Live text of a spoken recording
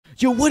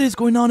Yo, what is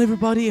going on,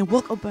 everybody, and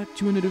welcome back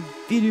to another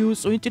video.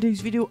 So in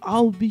today's video,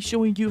 I'll be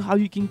showing you how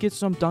you can get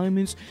some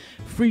diamonds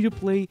free to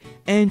play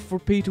and for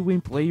pay to win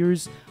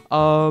players.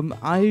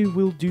 I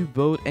will do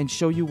both and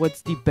show you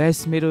what's the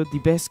best method, the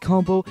best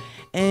combo,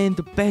 and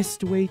the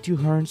best way to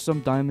earn some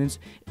diamonds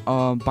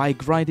by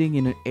grinding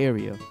in an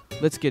area.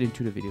 Let's get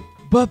into the video.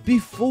 But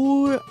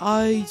before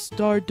I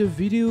start the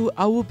video,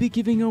 I will be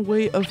giving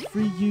away a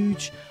free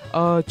huge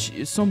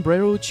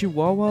sombrero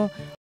chihuahua.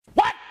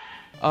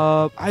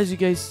 As you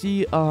guys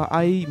see,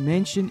 I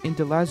mentioned in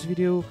the last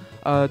video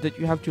that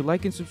you have to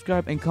like and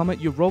subscribe and comment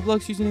your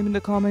Roblox username in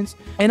the comments.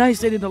 And I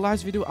said in the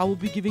last video I will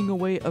be giving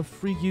away a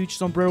free huge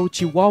sombrero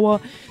chihuahua.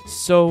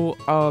 So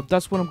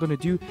that's what I'm gonna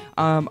do.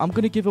 I'm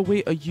gonna give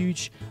away a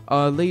huge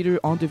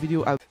later on the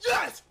video.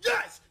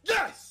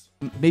 Yes!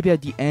 Maybe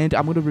at the end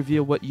I'm gonna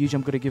reveal what huge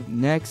I'm gonna give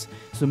next.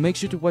 So make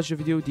sure to watch the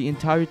video the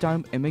entire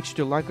time and make sure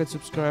to like and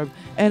subscribe,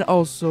 and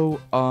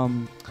also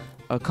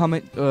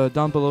comment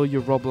down below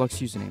your Roblox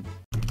username.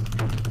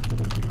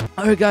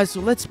 Alright guys, so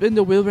let's spin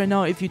the wheel right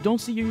now. If you don't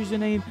see your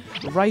username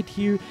right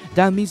here,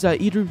 that means that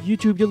either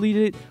YouTube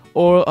deleted it,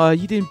 or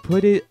you didn't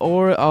put it,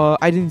 or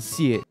I didn't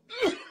see it.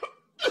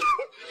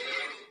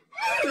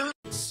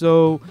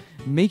 So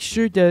make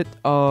sure that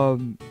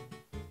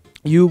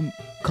you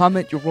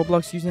comment your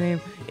Roblox username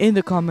in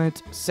the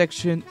comment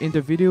section in the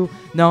video.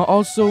 Now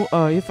also,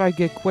 if I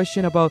get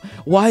question about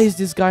why is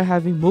this guy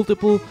having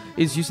multiple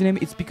his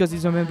username, it's because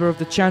he's a member of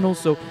the channel.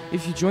 So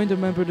if you join the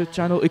member of the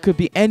channel, it could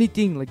be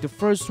anything. Like the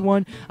first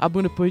one, I'm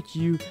gonna put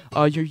you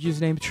your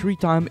username 3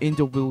 times in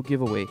the wheel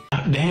giveaway.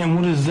 Damn,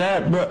 what is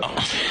that, bro?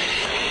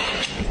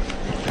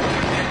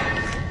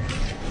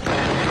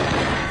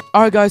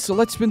 Alright guys, so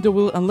let's spin the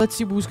wheel and let's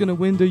see who's gonna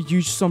win the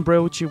huge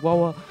sombrero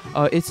chihuahua.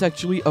 It's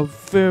actually a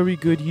very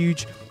good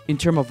huge in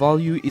terms of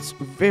value. It's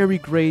very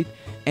great,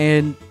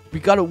 and we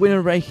got a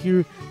winner right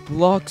here,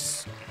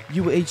 Blocks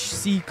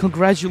UHC.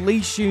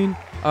 Congratulations!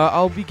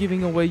 I'll be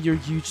giving away your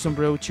huge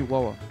sombrero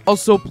chihuahua.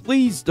 Also,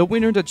 please, the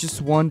winner that just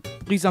won,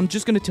 please, I'm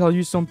just gonna tell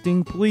you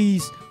something.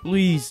 Please,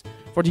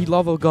 for the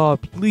love of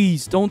God,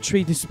 please don't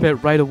trade this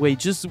pet right away.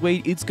 Just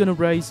wait, it's gonna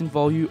rise in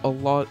value a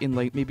lot in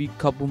like maybe a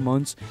couple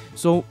months.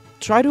 So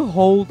try to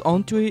hold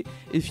on to it.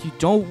 If you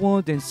don't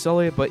want, then sell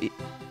it. But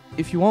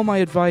if you want my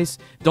advice,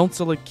 don't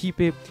sell it, keep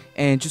it,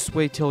 and just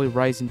wait till it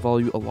rises in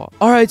value a lot.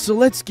 Alright, so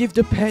let's give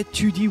the pet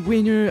to the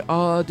winner,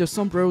 the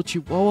sombrero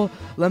chihuahua.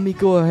 Let me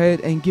go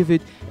ahead and give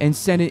it and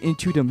send it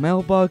into the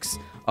mailbox.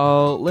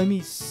 Let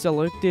me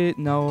select it.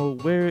 Now,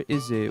 where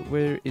is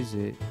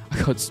it?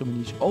 I got so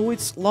many. Oh,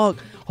 it's locked.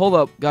 Hold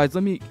up, guys.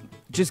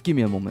 Just give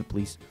me a moment,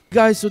 please.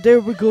 Guys, so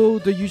there we go.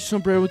 The huge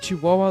sombrero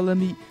chihuahua. Let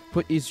me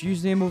put his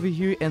username over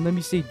here and let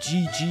me say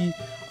GG.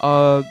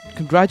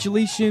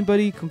 Congratulations,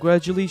 buddy.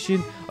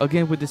 Congratulations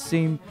again with the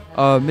same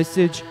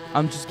message.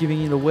 I'm just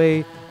giving it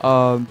away.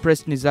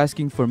 Preston is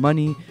asking for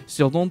money,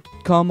 so don't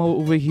come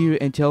over here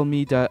and tell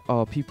me that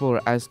people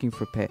are asking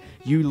for pet.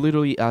 You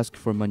literally ask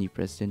for money,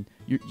 Preston.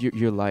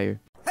 You're a liar.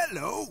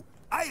 Hello,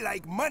 I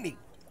like money.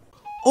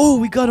 Oh,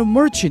 we got a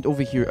merchant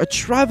over here, a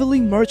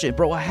traveling merchant,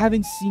 bro. I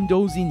haven't seen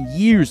those in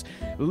years.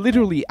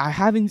 Literally, I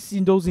haven't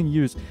seen those in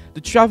years. The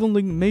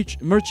traveling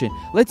merchant.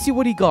 Let's see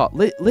what he got.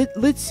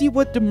 Let's see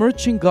what the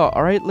merchant got.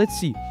 All right, let's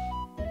see.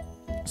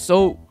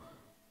 So,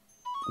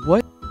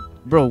 what,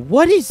 bro?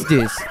 What is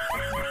this?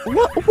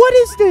 What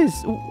is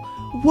this?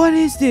 What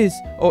is this?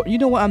 Oh, you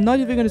know what? I'm not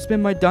even gonna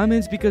spend my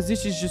diamonds because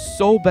this is just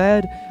so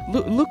bad.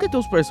 Look at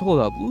those prices. Hold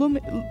up.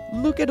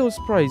 Look at those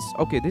prices.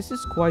 Okay, this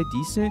is quite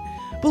decent.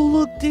 But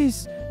look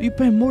this. You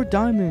pay more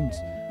diamonds.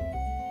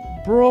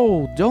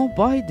 Bro, don't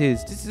buy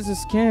this. This is a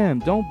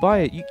scam. Don't buy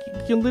it. You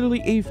can literally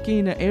AFK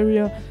in an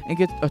area and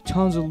get a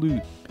tons of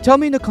loot. Tell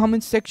me in the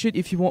comment section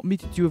if you want me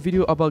to do a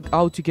video about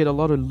how to get a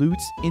lot of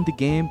loots in the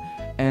game,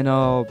 and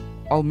I'll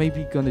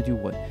maybe gonna do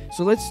one.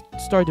 So let's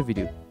start the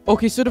video.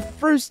 Okay, so the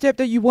first step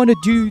that you want to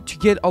do to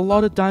get a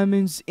lot of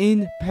diamonds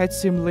in Pet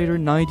Simulator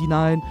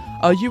 99,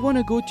 you want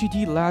to go to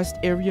the last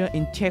area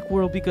in Tech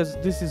World, because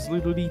this is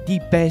literally the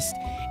best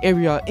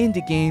area in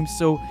the game.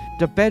 So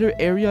the better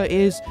area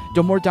is,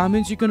 the more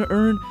diamonds you're gonna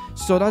earn.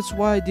 So that's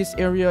why this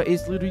area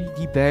is literally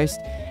the best.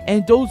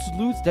 And those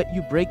loots that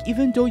you break,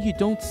 even though you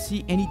don't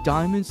see any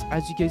diamonds,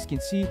 as you guys can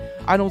see,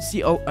 I don't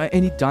see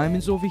any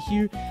diamonds over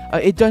here.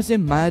 It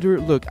doesn't matter.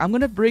 Look, I'm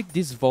gonna break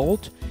this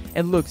vault,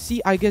 and look,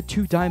 see, I get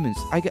 2 diamonds.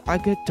 I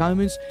get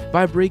diamonds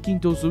by breaking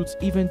those loots,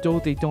 even though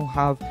they don't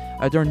have,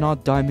 they're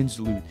not diamonds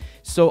loot.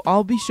 So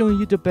I'll be showing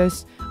you the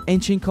best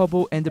enchant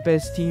combo and the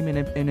best team and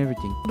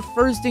everything. The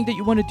first thing that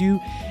you want to do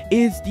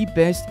is the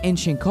best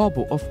enchant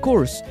combo, of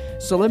course.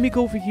 So let me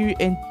go over here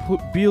and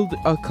build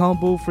a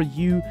combo for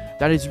you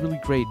that is really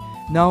great.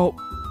 Now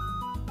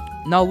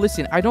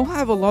listen, I don't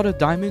have a lot of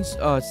diamonds,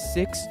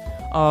 6,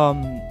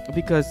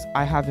 because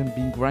I haven't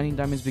been grinding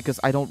diamonds, because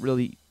I don't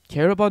really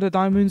care about the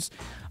diamonds.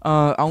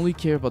 I only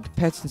care about the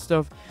pets and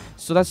stuff.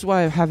 So that's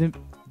why I haven't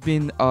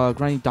been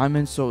grinding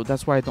diamonds. So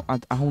that's why I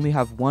only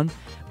have 1.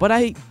 But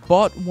I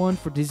bought one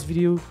for this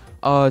video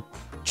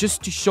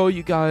just to show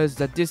you guys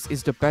that this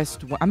is the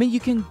best one. I mean, you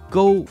can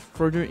go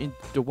further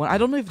into one. I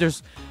don't know if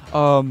there's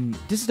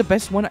this is the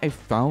best one I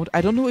found.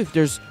 I don't know if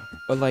there's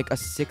like a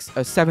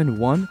 7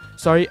 1.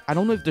 Sorry, I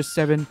don't know if there's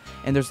 7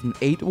 and there's an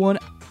 8 one.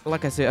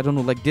 Like I said, I don't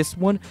know, like this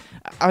one,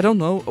 I don't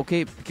know,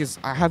 okay, because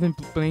I haven't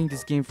been playing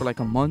this game for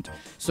like a month,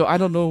 so I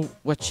don't know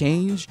what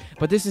changed,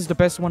 but this is the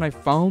best one I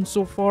found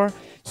so far.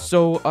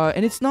 So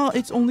and it's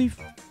only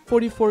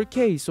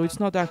 44k, so it's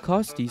not that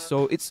costly,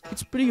 so it's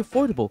pretty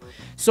affordable.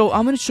 So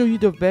I'm gonna show you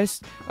the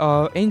best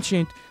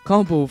ancient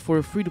combo for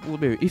a free-to-play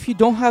player. If you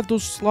don't have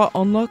those slot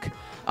unlock,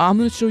 I'm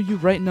gonna show you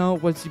right now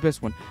what's the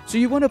best one. So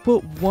you want to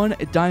put 1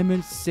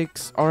 diamond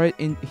 6 alright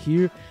in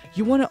here.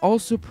 You want to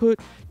also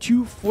put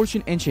 2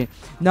 fortune enchant.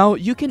 Now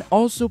you can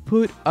also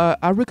put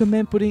I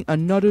recommend putting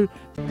another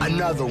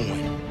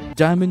one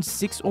diamond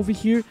 6 over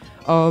here.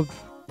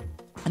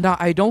 Now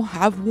I don't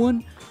have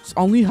one, so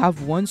I only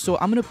have one, so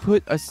I'm gonna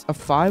put a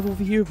 5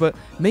 over here, but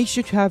make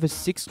sure to have a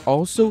 6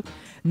 also.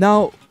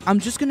 Now I'm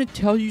just gonna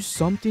tell you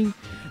something.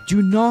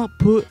 Do not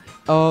put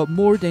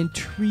more than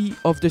 3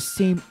 of the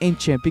same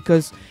enchant,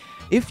 because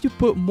if you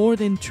put more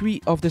than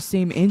 3 of the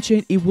same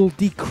enchant, it will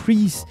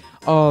decrease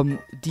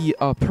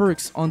the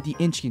perks on the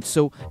enchant.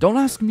 So don't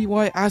ask me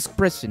why, ask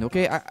Preston,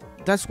 okay?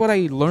 That's what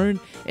I learned,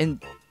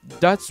 and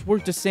that's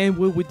worked the same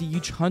way with the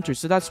huge hunter.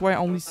 So that's why I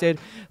only said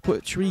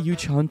put 3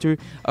 huge hunter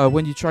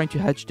when you're trying to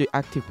hatch the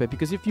active pet,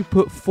 because if you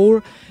put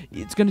 4,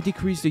 it's gonna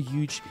decrease the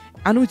huge.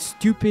 I know it's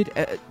stupid.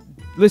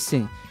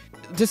 Listen,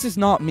 this is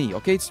not me,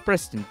 okay? It's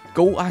Preston.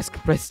 Go ask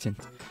Preston.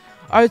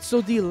 Alright,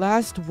 so the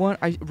last one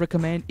I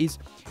recommend is,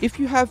 if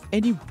you have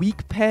any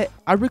weak pet,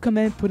 I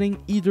recommend putting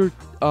either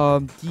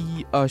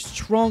the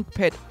strong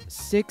pet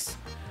 6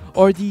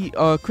 or the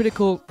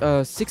critical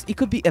 6. It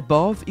could be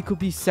above, it could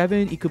be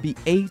 7, it could be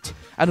 8.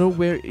 I don't know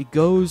where it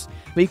goes,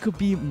 but it could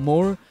be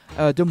more.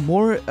 The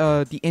more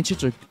the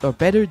enchants are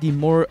better, the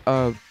more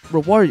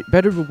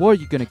better reward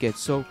you're gonna get.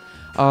 So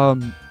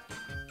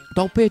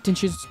don't pay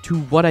attention to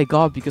what I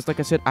got, because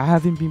like I said, I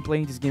haven't been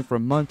playing this game for a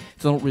month,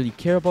 so I don't really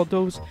care about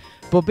those.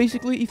 But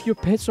basically, if your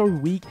pets are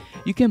weak,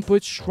 you can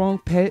put strong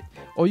pet,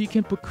 or you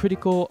can put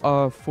critical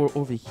for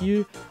over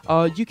here.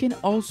 You can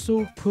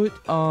also put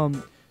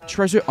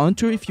treasure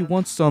hunter if you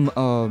want some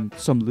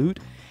loot.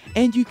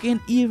 And you can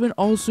even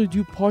also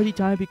do party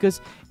time, because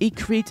it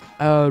creates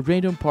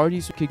random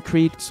parties. You can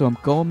create some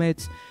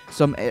comments,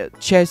 some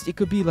chests. It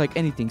could be like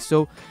anything.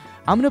 So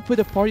I'm gonna put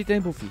a party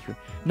time over here.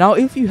 Now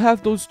if you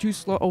have those 2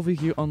 slots over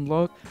here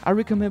unlocked, I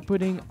recommend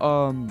putting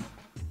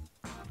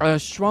a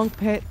strong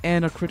pet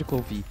and a critical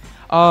V.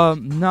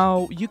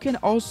 Now you can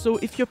also,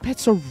 if your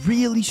pets are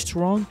really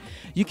strong,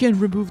 you can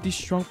remove the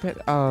strong pet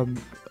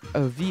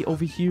V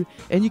over here,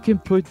 and you can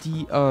put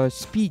the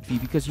speed V,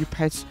 because your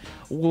pets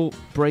will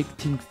break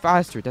things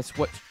faster. That's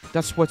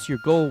what your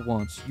goal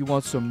wants. You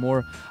want some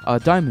more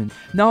diamond.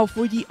 Now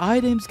for the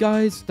items,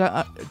 guys,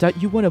 that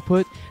you want to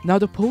put, now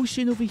the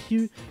potion over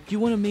here, you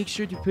want to make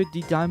sure to put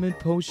the diamond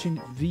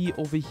potion V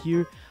over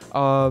here.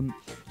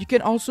 You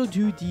can also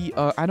do the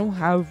I don't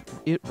have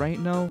it right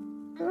now.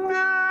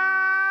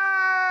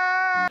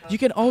 You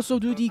can also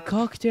do the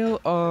cocktail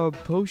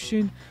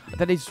potion.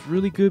 That is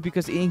really good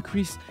because it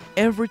increased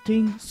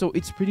everything, so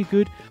it's pretty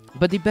good.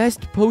 But the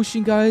best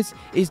potion, guys,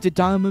 is the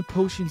diamond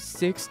potion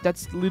 6.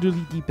 That's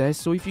literally the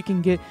best. So if you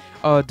can get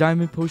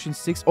diamond potion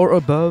 6 or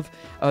above,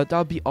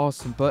 that'll be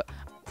awesome. But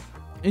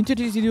in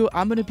today's video,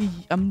 I'm gonna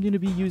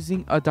be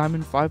using a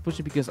diamond 5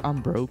 potion because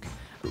I'm broke.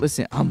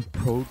 Listen, I'm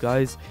broke,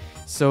 guys.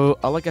 So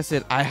like I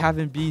said, I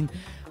haven't been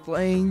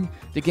playing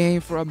the game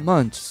for a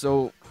month,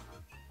 so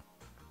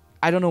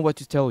I don't know what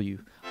to tell you.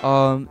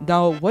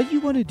 Now what you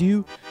want to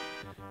do,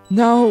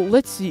 now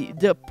let's see,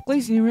 the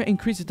placing area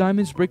increases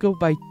diamonds breakup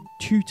by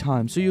 2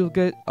 times, so you'll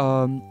get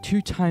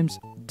 2 times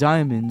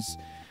diamonds.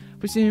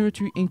 Placing area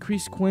to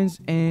increase coins,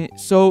 and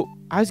so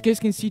as you guys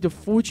can see, the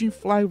fortune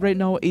flag right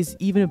now is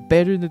even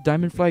better than the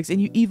diamond flags,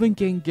 and you even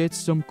can get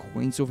some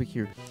coins over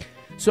here.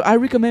 So I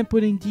recommend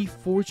putting the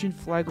fortune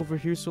flag over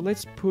here. So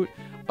let's put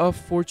a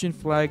fortune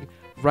flag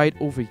right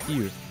over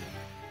here.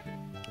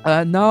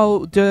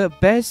 Now the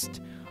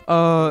best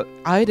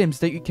items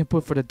that you can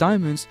put for the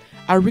diamonds,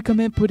 I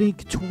recommend putting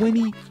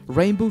 20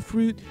 rainbow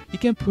fruit. You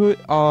can put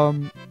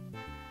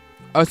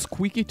a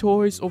squeaky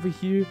toys over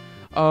here.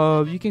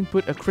 You can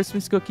put a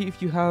Christmas cookie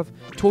if you have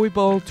toy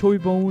ball, toy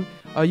bone.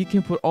 You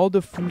can put all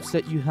the fruits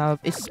that you have,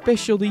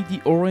 especially the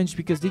orange,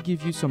 because they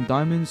give you some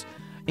diamonds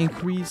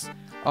increase.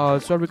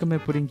 So I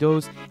recommend putting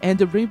those. And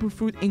the rainbow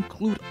fruit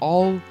include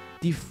all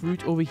the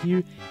fruit over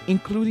here,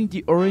 including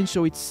the orange,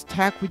 so it's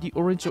stacked with the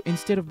orange. So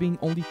instead of being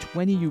only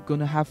 20, you're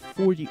gonna have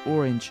 40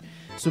 orange.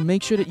 So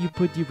make sure that you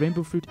put the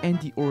rainbow fruit and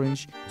the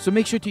orange. So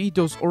make sure to eat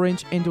those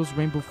orange and those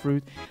rainbow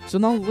fruit. So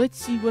now let's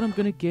see what I'm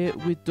gonna get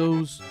with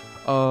those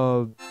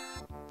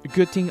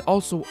good thing.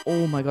 Also,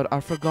 oh my god, I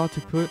forgot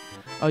to put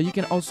you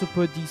can also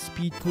put the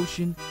speed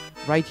potion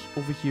right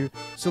over here.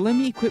 So let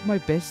me equip my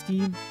best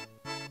team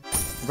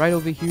right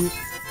over here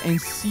and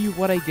see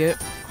what I get.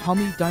 How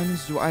many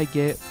diamonds do I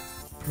get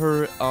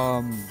per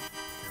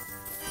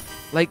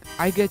like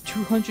I get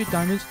 200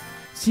 diamonds,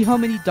 See how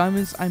many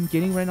diamonds I'm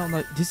getting right now?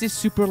 Like, this is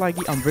super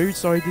laggy. I'm very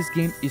sorry. This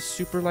game is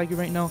super laggy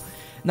right now.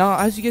 Now,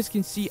 as you guys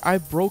can see, I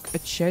broke a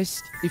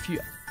chest, if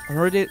you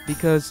heard it,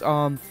 because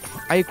I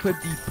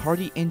equipped the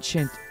party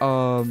enchant,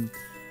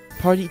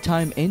 party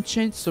time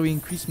enchant, so it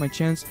increased my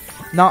chance.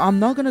 Now,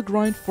 I'm not gonna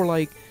grind for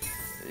like,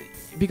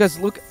 because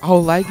look how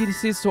laggy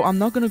this is, so I'm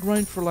not gonna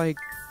grind for like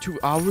 2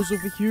 hours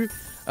over here.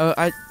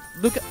 I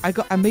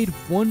made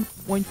 1.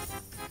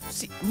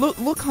 See,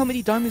 look how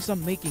many diamonds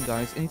I'm making,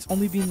 guys, and it's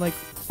only been like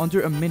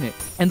under a minute.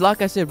 And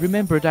like I said,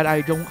 remember that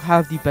I don't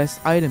have the best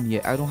item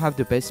yet. I don't have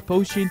the best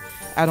potion.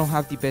 I don't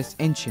have the best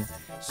enchant.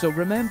 So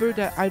remember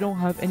that I don't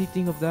have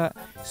anything of that.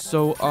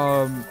 So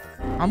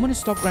I'm gonna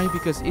stop grinding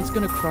because it's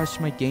gonna crash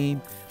my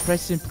game.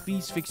 Preston,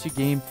 please fix your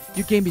game.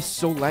 Your game is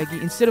so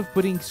laggy. Instead of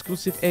putting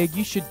exclusive egg,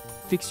 you should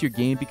fix your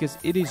game because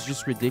it is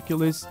just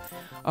ridiculous.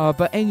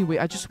 But anyway,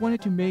 I just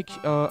wanted to make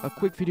a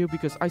quick video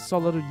because I saw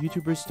a lot of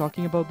YouTubers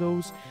talking about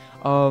those.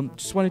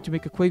 Just wanted to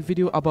make a quick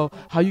video about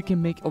how you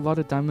can make a lot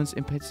of diamonds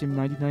in Pet Sim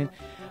 99.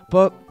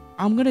 But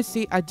I'm gonna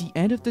say at the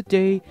end of the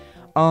day,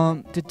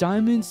 the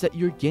diamonds that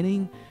you're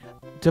getting,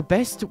 the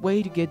best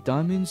way to get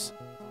diamonds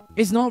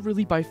is not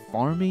really by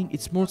farming.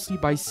 It's mostly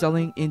by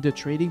selling in the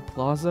trading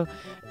plaza.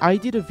 I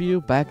did a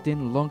video back then,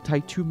 a long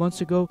time, 2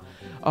 months ago.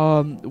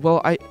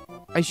 Well,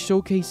 I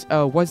showcase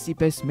what's the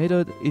best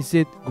method. Is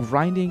it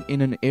grinding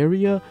in an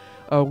area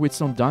with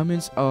some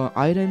diamonds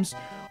items,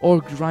 or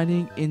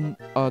grinding in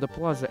the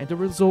plaza? And the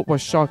result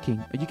was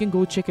shocking. You can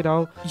go check it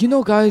out. You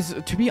know, guys,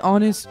 to be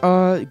honest,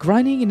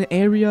 grinding in an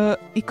area,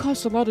 it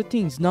costs a lot of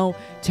things. Now,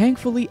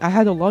 thankfully, I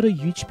had a lot of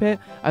huge pet.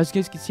 As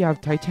you guys can see, I have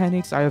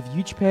Titanics, I have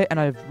huge pet, and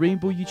I have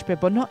rainbow huge pet.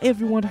 But not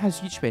everyone has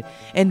huge pet.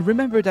 And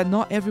remember that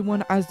not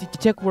everyone has the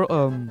tech world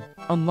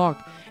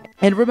unlocked.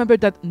 And remember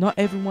that not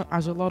everyone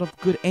has a lot of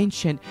good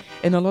enchant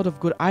and a lot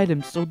of good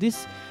items. So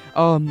this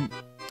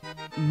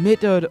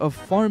method of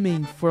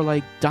farming for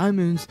like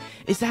diamonds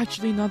is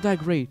actually not that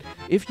great.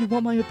 If you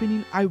want my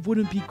opinion, I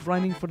wouldn't be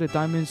grinding for the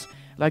diamonds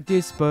like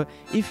this. But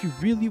if you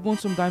really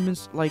want some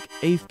diamonds like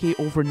AFK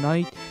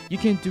overnight, you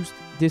can do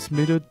this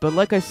method. But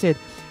like I said,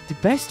 the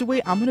best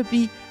way, I'm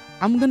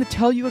gonna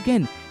tell you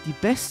again, the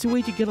best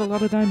way to get a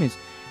lot of diamonds,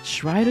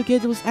 try to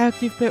get those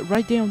active pet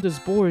right there on this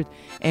board.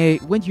 And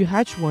when you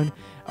hatch one,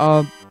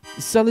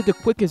 sell it the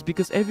quickest,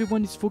 because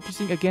everyone is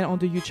focusing again on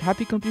the huge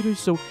happy computers.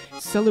 So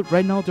sell it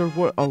right now. There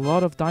were a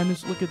lot of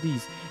diamonds. Look at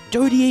these: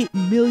 38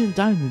 million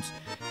diamonds,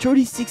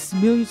 36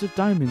 millions of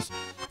diamonds,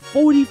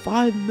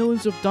 45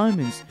 millions of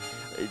diamonds.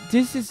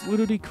 This is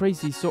literally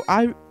crazy. So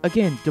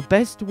again, the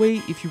best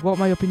way, if you want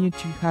my opinion,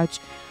 to hatch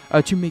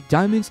to make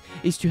diamonds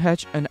is to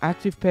hatch an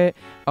active pet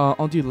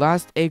on the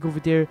last egg over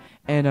there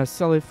and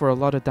sell it for a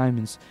lot of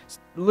diamonds.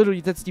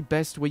 Literally, that's the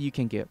best way you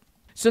can get.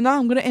 So now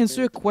I'm gonna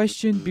answer a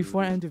question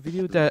before I end the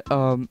video that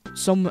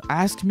someone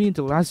asked me in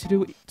the last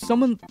video.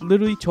 Someone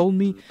literally told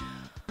me,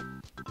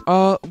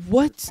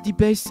 what's the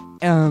best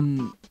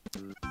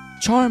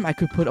charm I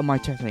could put on my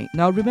Titanic?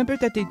 Now remember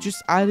that they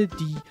just added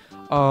the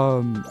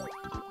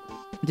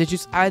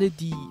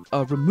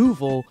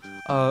removal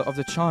of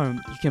the charm.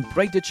 You can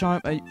break the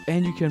charm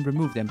and you can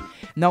remove them.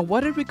 Now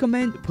what I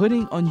recommend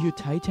putting on your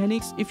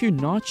Titanics, if you're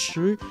not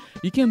sure,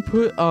 you can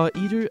put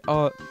either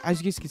as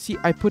you guys can see,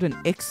 I put an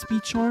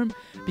XP charm,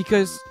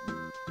 because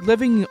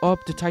leveling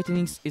up the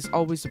Titanics is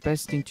always the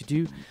best thing to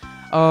do.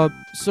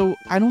 So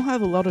I don't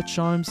have a lot of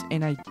charms,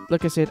 and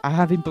like I said, I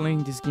haven't been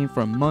playing this game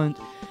for a month,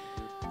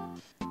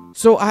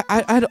 so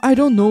I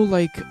don't know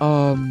like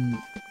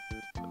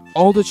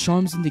all the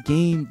charms in the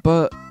game,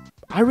 but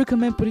I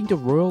recommend putting the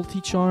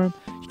royalty charm.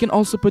 You can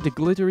also put the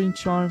glittering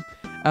charm,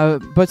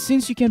 but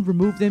since you can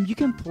remove them, you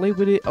can play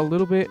with it a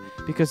little bit,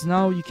 because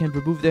now you can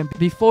remove them.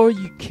 Before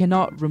you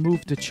cannot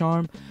remove the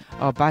charm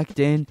back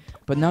then,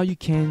 but now you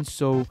can.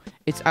 So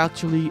it's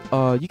actually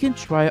you can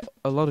try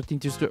a lot of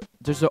things.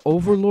 There's the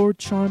overlord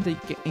charm that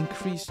you can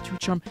increase 2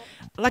 charm.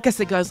 Like I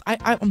said, guys,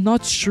 I'm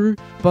not sure,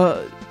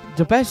 but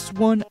the best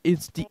one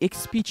is the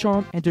XP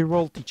charm and the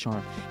royalty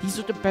charm. These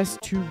are the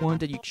best 2 ones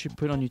that you should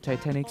put on your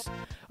Titanics.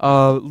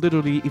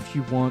 Literally, if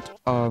you want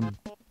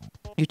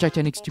your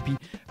Titanics to be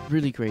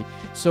really great.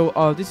 So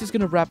this is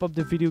gonna wrap up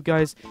the video,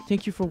 guys.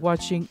 Thank you for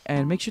watching,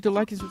 and make sure to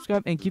like and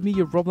subscribe, and give me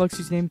your Roblox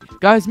username.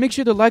 Guys, make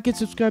sure to like and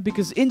subscribe,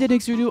 because in the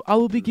next video I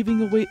will be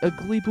giving away a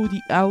Glebo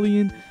the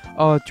Alien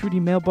 3D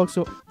mailbox.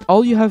 So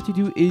all you have to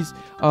do is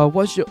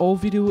watch the old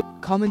video,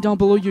 comment down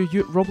below your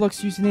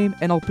Roblox username,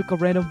 and I'll pick a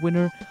random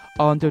winner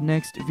on the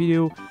next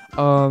video.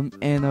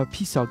 And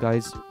peace out,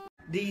 guys.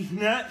 These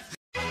nuts.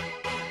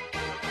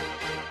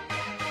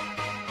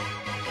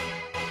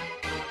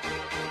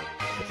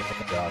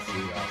 I'll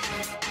see.